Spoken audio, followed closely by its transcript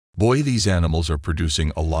Boy, these animals are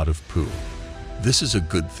producing a lot of poo. This is a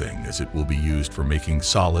good thing as it will be used for making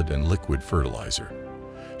solid and liquid fertilizer.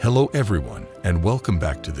 Hello everyone, and welcome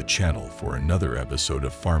back to the channel for another episode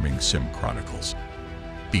of Farming Sim Chronicles.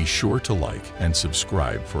 Be sure to like and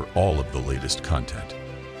subscribe for all of the latest content.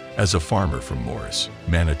 As a farmer from Morris,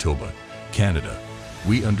 Manitoba, Canada,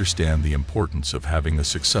 we understand the importance of having a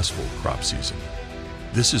successful crop season.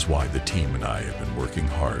 This is why the team and I have been working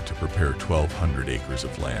hard to prepare 1,200 acres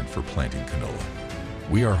of land for planting canola.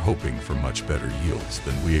 We are hoping for much better yields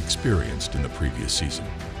than we experienced in the previous season.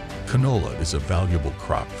 Canola is a valuable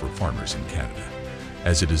crop for farmers in Canada,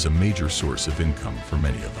 as it is a major source of income for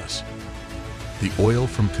many of us. The oil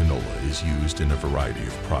from canola is used in a variety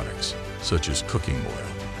of products, such as cooking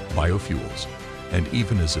oil, biofuels, and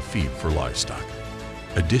even as a feed for livestock.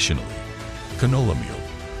 Additionally, canola meal,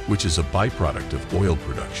 which is a byproduct of oil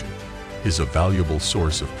production, is a valuable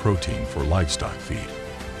source of protein for livestock feed.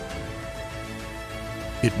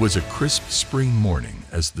 It was a crisp spring morning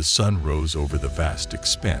as the sun rose over the vast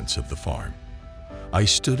expanse of the farm. I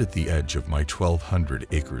stood at the edge of my 1,200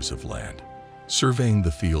 acres of land, surveying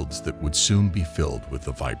the fields that would soon be filled with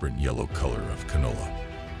the vibrant yellow color of canola.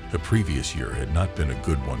 The previous year had not been a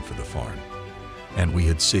good one for the farm, and we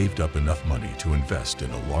had saved up enough money to invest in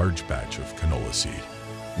a large batch of canola seed.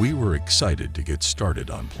 We were excited to get started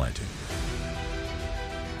on planting.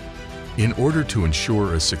 In order to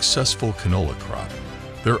ensure a successful canola crop,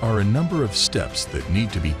 there are a number of steps that need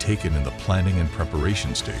to be taken in the planting and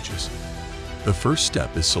preparation stages. The first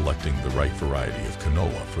step is selecting the right variety of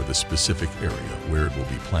canola for the specific area where it will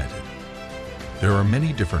be planted. There are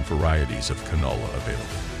many different varieties of canola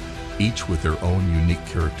available, each with their own unique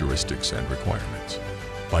characteristics and requirements.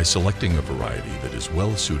 By selecting a variety that is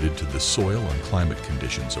well suited to the soil and climate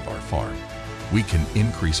conditions of our farm, we can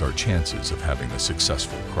increase our chances of having a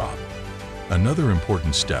successful crop. Another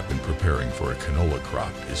important step in preparing for a canola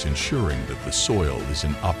crop is ensuring that the soil is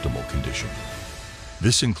in optimal condition.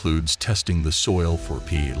 This includes testing the soil for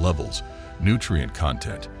pH levels, nutrient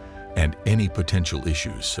content, and any potential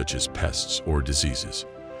issues such as pests or diseases.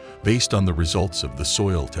 Based on the results of the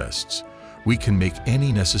soil tests, we can make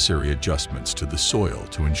any necessary adjustments to the soil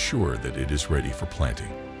to ensure that it is ready for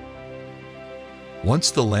planting. Once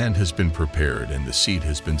the land has been prepared and the seed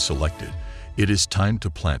has been selected, it is time to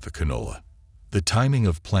plant the canola. The timing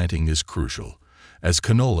of planting is crucial, as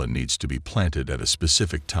canola needs to be planted at a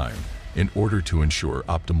specific time in order to ensure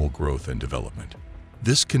optimal growth and development.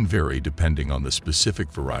 This can vary depending on the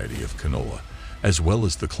specific variety of canola, as well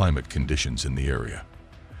as the climate conditions in the area.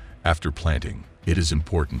 After planting, it is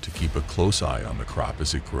important to keep a close eye on the crop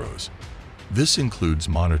as it grows. This includes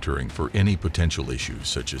monitoring for any potential issues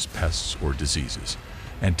such as pests or diseases,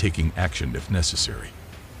 and taking action if necessary.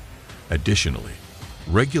 Additionally,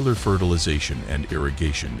 regular fertilization and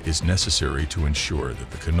irrigation is necessary to ensure that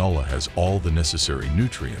the canola has all the necessary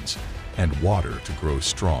nutrients and water to grow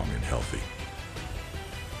strong and healthy.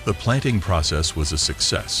 The planting process was a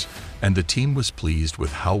success, and the team was pleased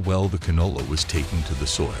with how well the canola was taking to the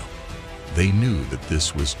soil. They knew that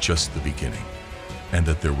this was just the beginning, and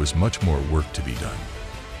that there was much more work to be done.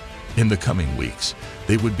 In the coming weeks,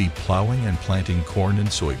 they would be plowing and planting corn and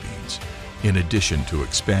soybeans, in addition to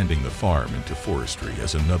expanding the farm into forestry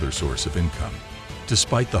as another source of income.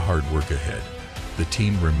 Despite the hard work ahead, the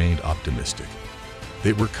team remained optimistic.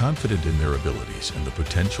 They were confident in their abilities and the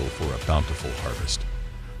potential for a bountiful harvest.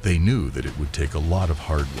 They knew that it would take a lot of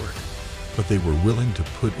hard work, but they were willing to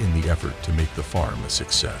put in the effort to make the farm a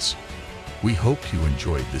success. We hope you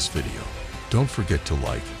enjoyed this video. Don't forget to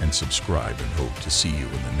like and subscribe, and hope to see you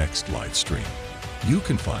in the next live stream. You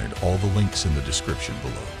can find all the links in the description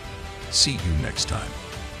below. See you next time.